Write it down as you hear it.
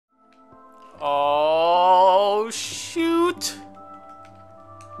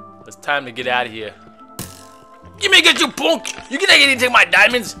time to get out of here. Give me, get you punk! You didn't take my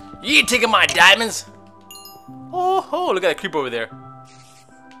diamonds! You ain't taking my diamonds! Oh, look at that creep over there.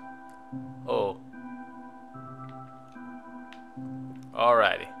 Oh.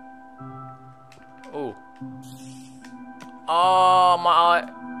 Alrighty. Oh. Oh,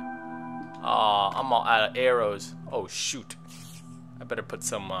 I'm all out of arrows. Oh, shoot. I better put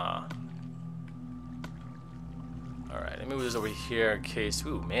some, Alright, let me move this over here in case...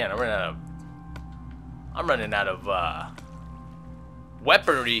 Ooh, man, I'm running out of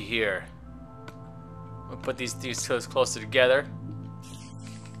weaponry here. I'm gonna put these closer together.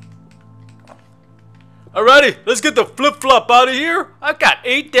 Alrighty, let's get the flip-flop out of here. I've got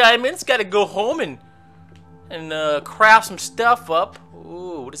 8 diamonds. Gotta go home and craft some stuff up.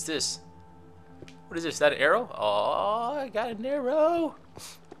 Ooh, what is this? What is this? Is that an arrow? Oh, I got an arrow.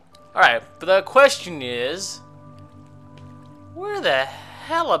 Alright, but the question is, where the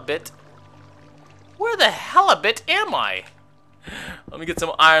halibut am I? Let me get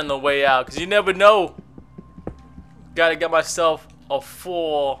some iron on the way out, because you never know. Gotta get myself a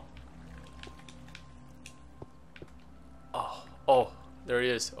full... Oh, there he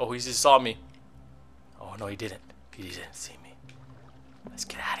is. Oh, he just saw me. Oh, no, he didn't. He didn't see me. Let's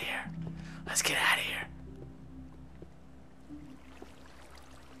get out of here. Let's get out of here.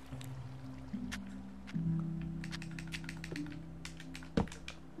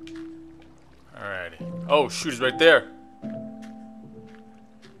 Alrighty. Oh, shoot, he's right there.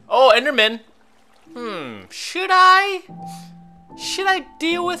 Oh, Enderman. Should I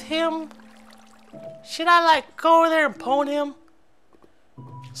deal with him? Should I, like, go over there and pwn him?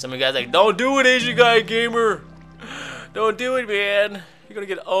 Some of you guys like, don't do it, Asian guy gamer. Don't do it, man. You're gonna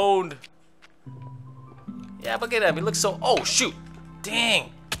get owned. Yeah, but look at him. He looks so... Oh, shoot.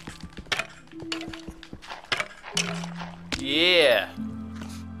 Dang. Yeah.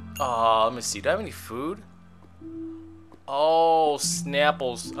 Let me see. Do I have any food? Oh,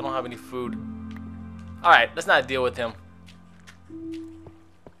 Snapples. I don't have any food. Alright, let's not deal with him.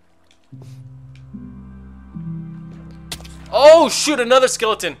 Oh, shoot, another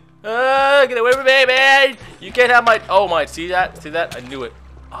skeleton. Get away from me, man. You can't have my... Oh, my. See that? See that? I knew it.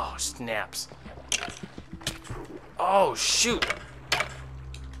 Oh, snaps. Oh, shoot.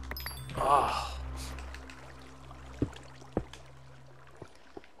 Oh.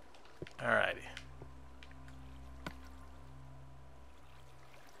 Alrighty.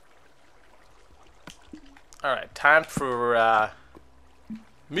 Alright, time for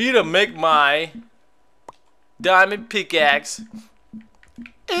me to make my diamond pickaxe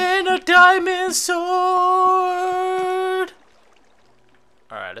and a diamond sword.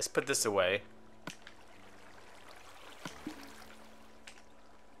 Alright, let's put this away.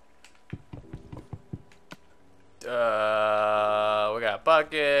 We got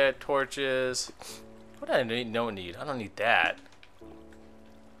bucket, torches. What do I need? No need. I don't need that. What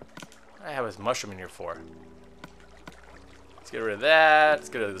do I have this mushroom in here for? Let's get rid of that. Let's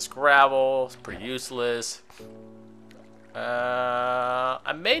get rid of this gravel. It's pretty useless.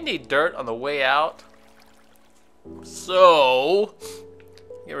 I may need dirt on the way out. So,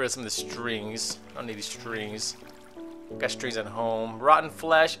 get rid of some of the strings. I don't need these strings. Got strings at home. Rotten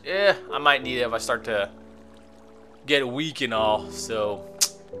flesh. I might need it if I start to get weak and all. So,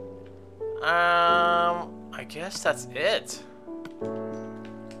 I guess that's it.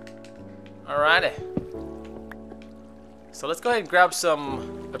 Alrighty. So let's go ahead and grab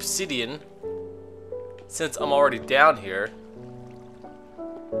some obsidian, since I'm already down here.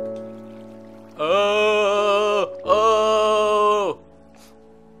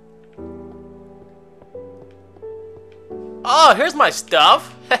 Oh, here's my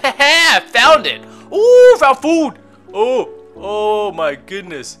stuff. I found it. Ooh, found food. Oh my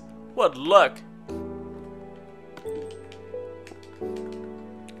goodness. What luck.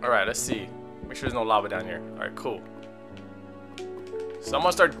 Alright, let's see. Make sure there's no lava down here. Alright, cool. So I'm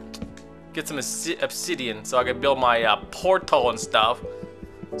gonna start get some obsidian so I can build my portal and stuff.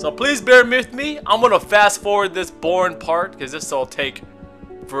 So please bear with me. I'm gonna fast forward this boring part because this will take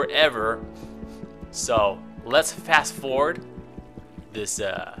forever. So let's fast forward this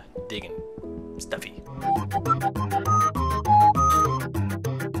digging stuffy.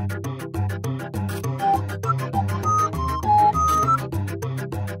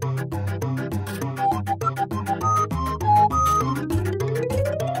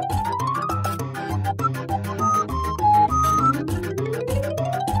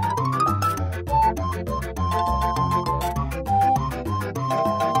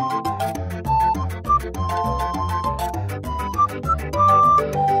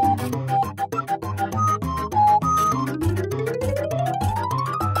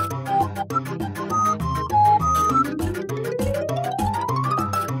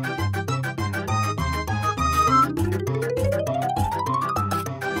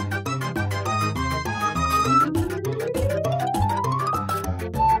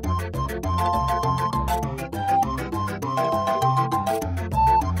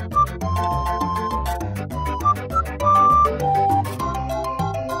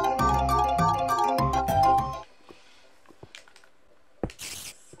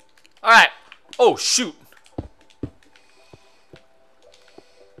 Oh, shoot.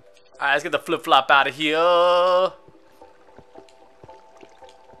 Alright, let's get the flip-flop out of here.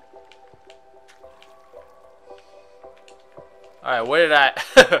 Alright, where did I...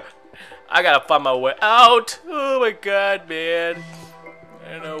 I gotta find my way out. Oh my god, man.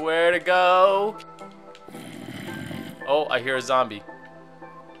 I don't know where to go. Oh, I hear a zombie.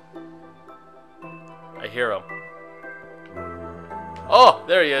 I hear him. Oh,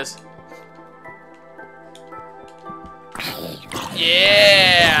 there he is.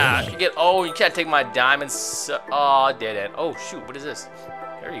 Yeah! You get, oh, you can't take my diamonds. Oh, dead end. Oh, shoot, what is this?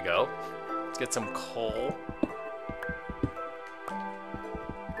 There you go. Let's get some coal.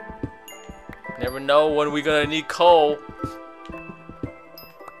 Never know when we're gonna need coal.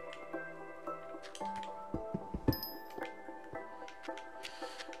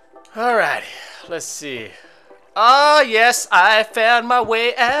 Alrighty, let's see. Oh, yes, I found my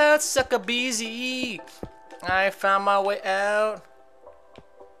way out, suckabeezy. I found my way out.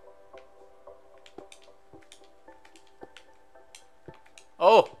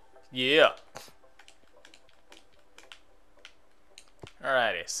 Oh, yeah.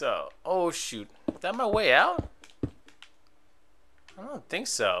 Alrighty, so, oh shoot. Is that my way out? I don't think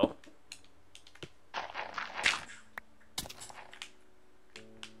so.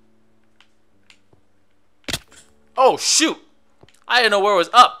 Oh shoot! I didn't know where it was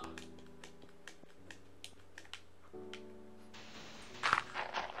up.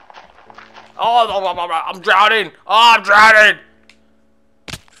 Oh, I'm drowning! Oh, I'm drowning!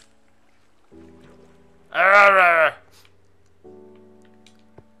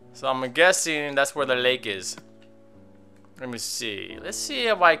 So I'm guessing that's where the lake is. Let me see. Let's see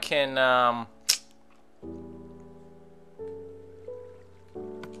if I can, let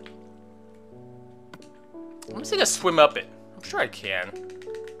me see if I can swim up it. I'm sure I can.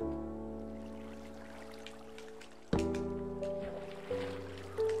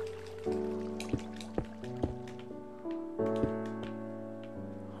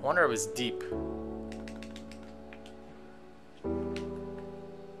 I wonder if it was deep.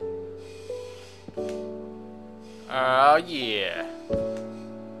 Oh yeah.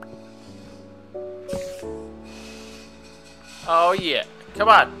 Oh yeah. Come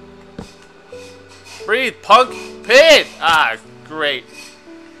on. Breathe, punk. Pin. Ah, great.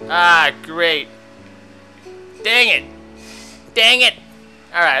 Ah, great. Dang it. Dang it.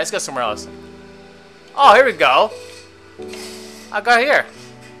 Alright, let's go somewhere else. Oh, here we go. I got here.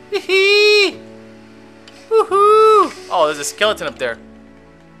 Hee-hee. Woohoo. Oh, there's a skeleton up there.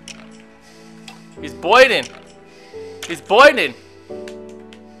 He's boiling. He's boiling.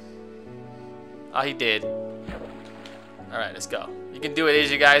 Oh, he did. Alright, let's go. You can do it,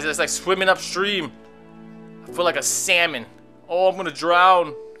 Asia, guys. It's like swimming upstream. I feel like a salmon. Oh, I'm gonna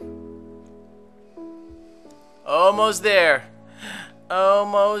drown. Almost there.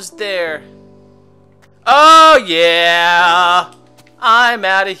 Almost there. Oh, yeah. I'm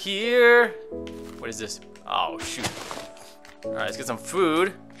out of here. What is this? Oh, shoot. Alright, let's get some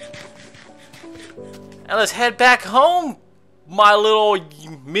food. And let's head back home, my little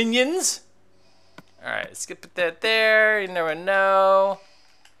minions. Alright, let's put that there. You never know.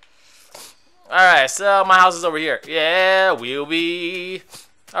 Alright, so my house is over here. Yeah, we'll be.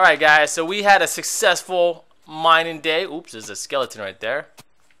 Alright, guys, so we had a successful mining day. Oops, there's a skeleton right there.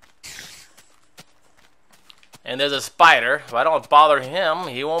 And there's a spider. If I don't bother him,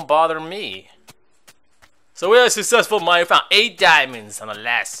 he won't bother me. So we had a successful mine. We found 8 diamonds on the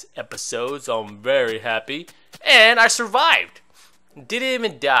last episode, so I'm very happy. And I survived. Didn't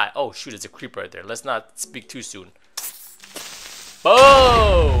even die. Oh shoot, there's a creeper right there. Let's not speak too soon.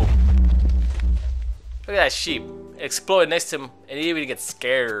 Boom! Look at that sheep. It exploded next to him, and he didn't even get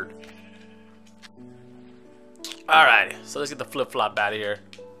scared. Alright, so let's get the flip-flop out of here.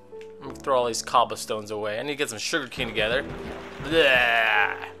 Let me throw all these cobblestones away. I need to get some sugar cane together.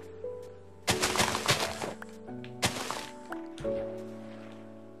 Blah.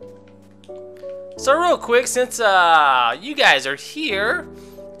 So real quick, since you guys are here,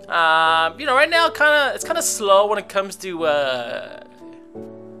 you know, right now it's kind of slow when it comes to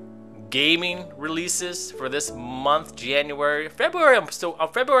gaming releases for this month, January, February.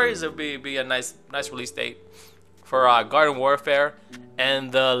 February is be a nice release date for Garden Warfare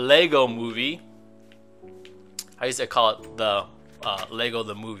and the Lego Movie. I used to call it the Lego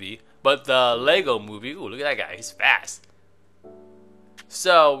the Movie, but the Lego Movie. Ooh, look at that guy, he's fast.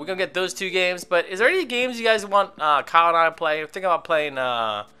 So we're gonna get those 2 games. But is there any games you guys want Kyle and I to play? I'm thinking about playing.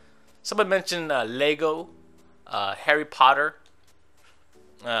 Someone mentioned Lego, Harry Potter.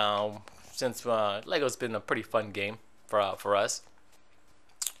 Since Lego's been a pretty fun game for us.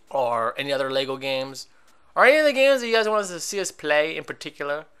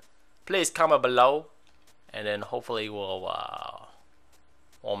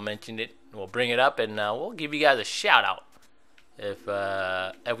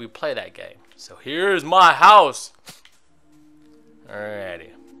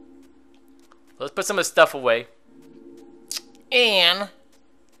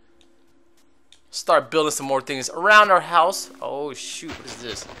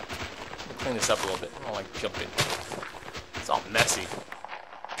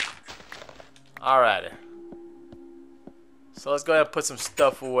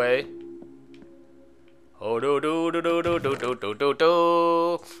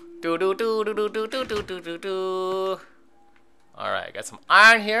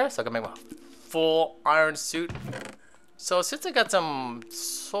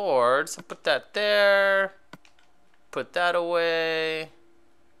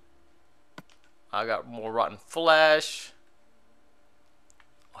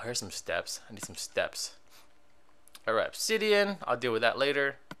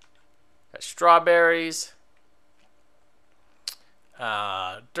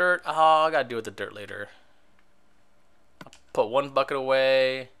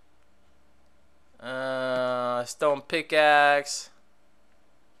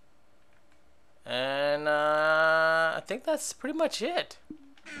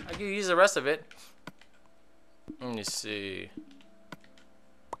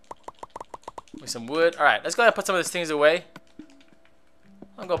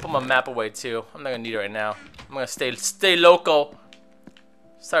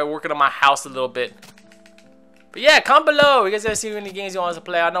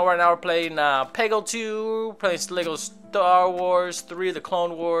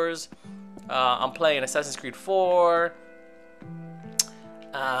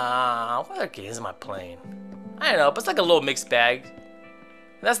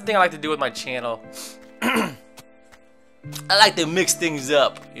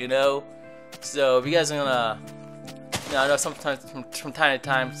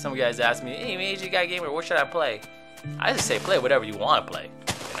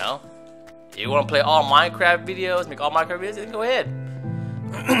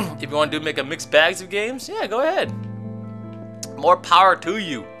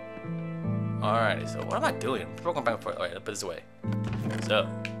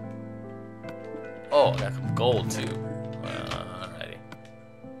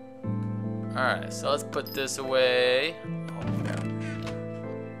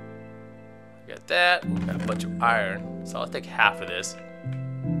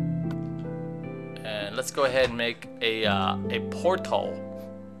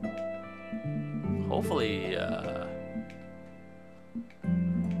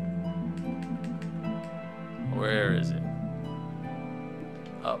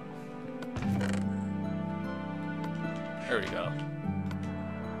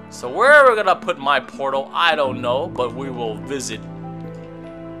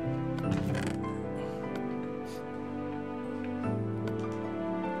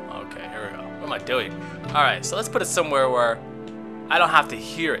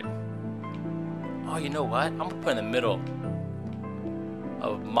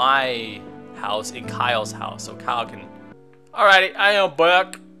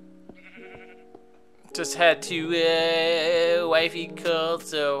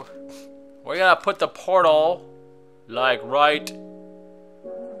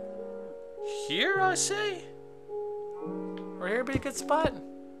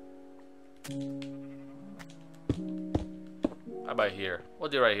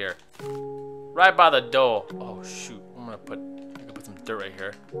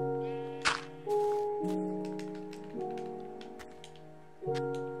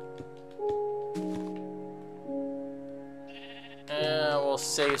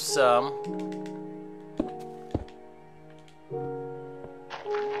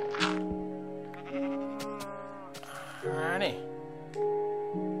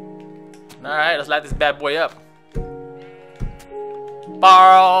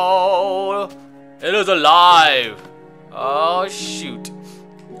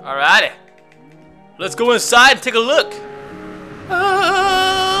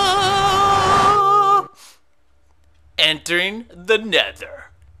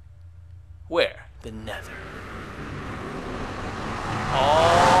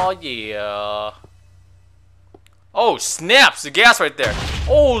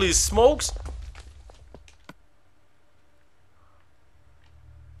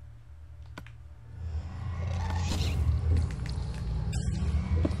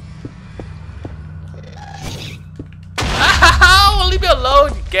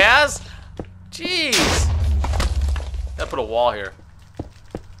 gas. Jeez. Gotta put a wall here.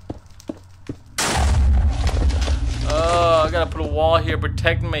 Oh, I gotta put a wall here,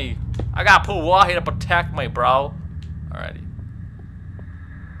 protect me. I gotta put a wall here to protect me, bro. Alrighty.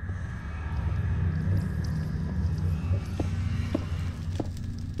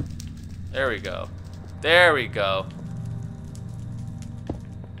 There we go. There we go.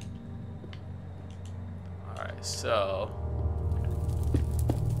 Alright, so.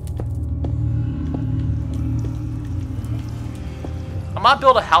 I might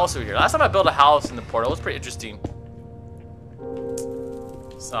build a house over here. Last time I built a house in the portal, it was pretty interesting.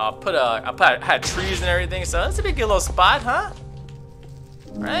 So I had trees and everything, so that's a big good little spot, huh?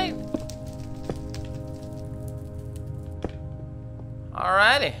 Right?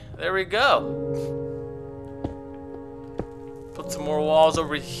 Alrighty, there we go. Put some more walls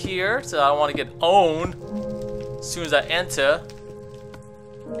over here, so I don't want to get owned as soon as I enter.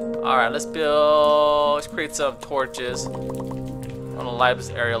 Alright, let's create some torches. I want to light this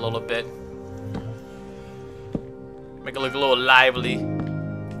area a little bit. Make it look a little lively.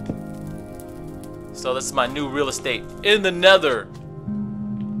 So this is my new real estate in the Nether.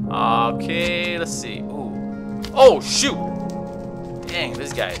 Okay, let's see. Ooh. Oh shoot! Dang,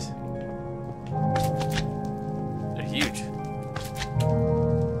 these guys. They're huge.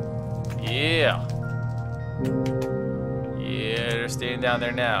 Yeah. Yeah, they're staying down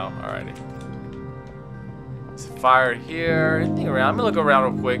there now. Alrighty. There's a fire here. Anything around? I'm gonna look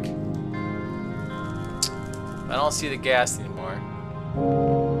around real quick. I don't see the gas anymore.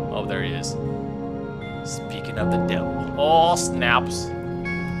 Oh, there he is. Speaking of the devil. Oh, snaps.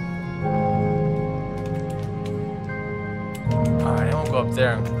 Alright, I won't go up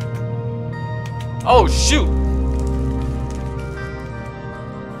there. Oh, shoot!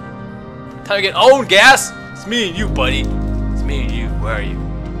 Time to get owned, gas! It's me and you, buddy. It's me and you. Where are you?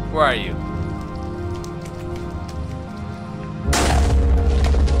 Where are you?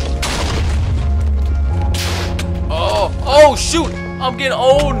 Oh, oh, shoot! I'm getting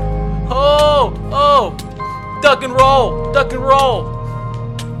owned! Oh, oh! Duck and roll! Duck and roll!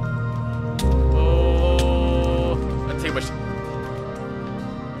 Oh, I take my.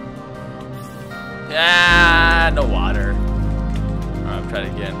 Ah, no water. Alright, I'm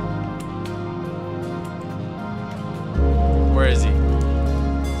trying again. Where is he?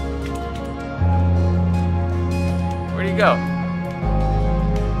 Where'd he go?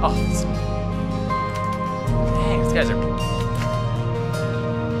 Oh, dang, these guys are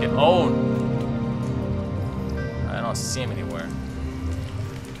getting owned. I don't see him anywhere.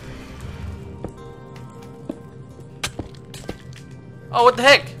 Oh, what the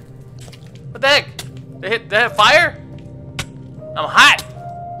heck? What the heck? They hit fire? I'm hot.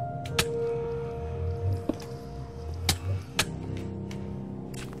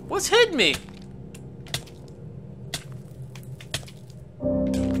 What's hitting me?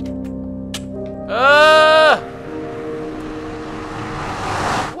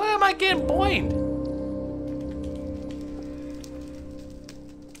 Why am I getting boined?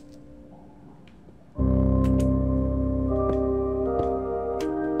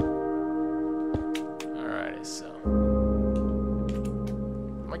 Alrighty, so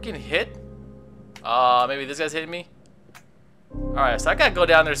am I getting hit? Maybe this guy's hitting me. Alright, so I gotta go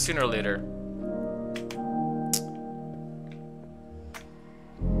down there sooner or later.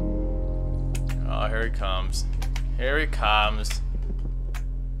 Oh, here he comes. Here he comes.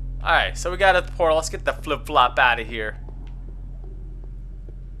 Alright, so we got a portal. Let's get the flip-flop out of here.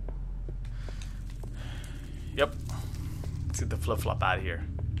 Yep. Let's get the flip-flop out of here.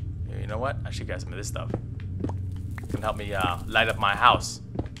 You know what? I should get some of this stuff. It's gonna help me light up my house.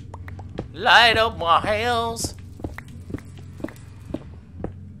 Light up my house.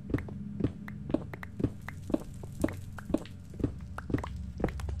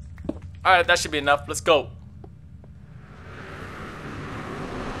 Alright, that should be enough. Let's go.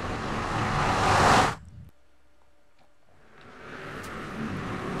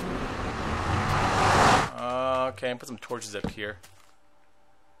 Okay, put some torches up here.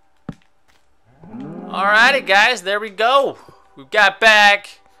 Alrighty, guys, there we go. We got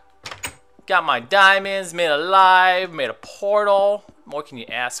back. Got my diamonds, made a live, made a portal. What more can you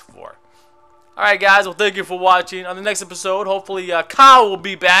ask for? Alright, guys, well, thank you for watching. On the next episode, hopefully, Kyle will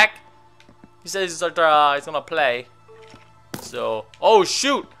be back. He says he's gonna play. So, oh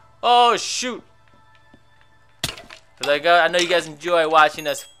shoot! Oh shoot! Cause I know you guys enjoy watching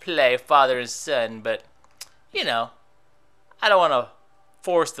us play father and son, but you know, I don't want to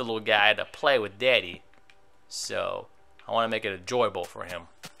force the little guy to play with daddy. So, I want to make it enjoyable for him.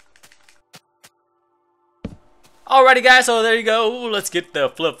 Alrighty guys, so there you go. Let's get the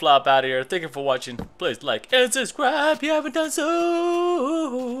flip-flop out of here. Thank you for watching. Please like and subscribe if you haven't done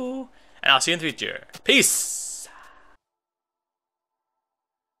so. And I'll see you in the future. Peace.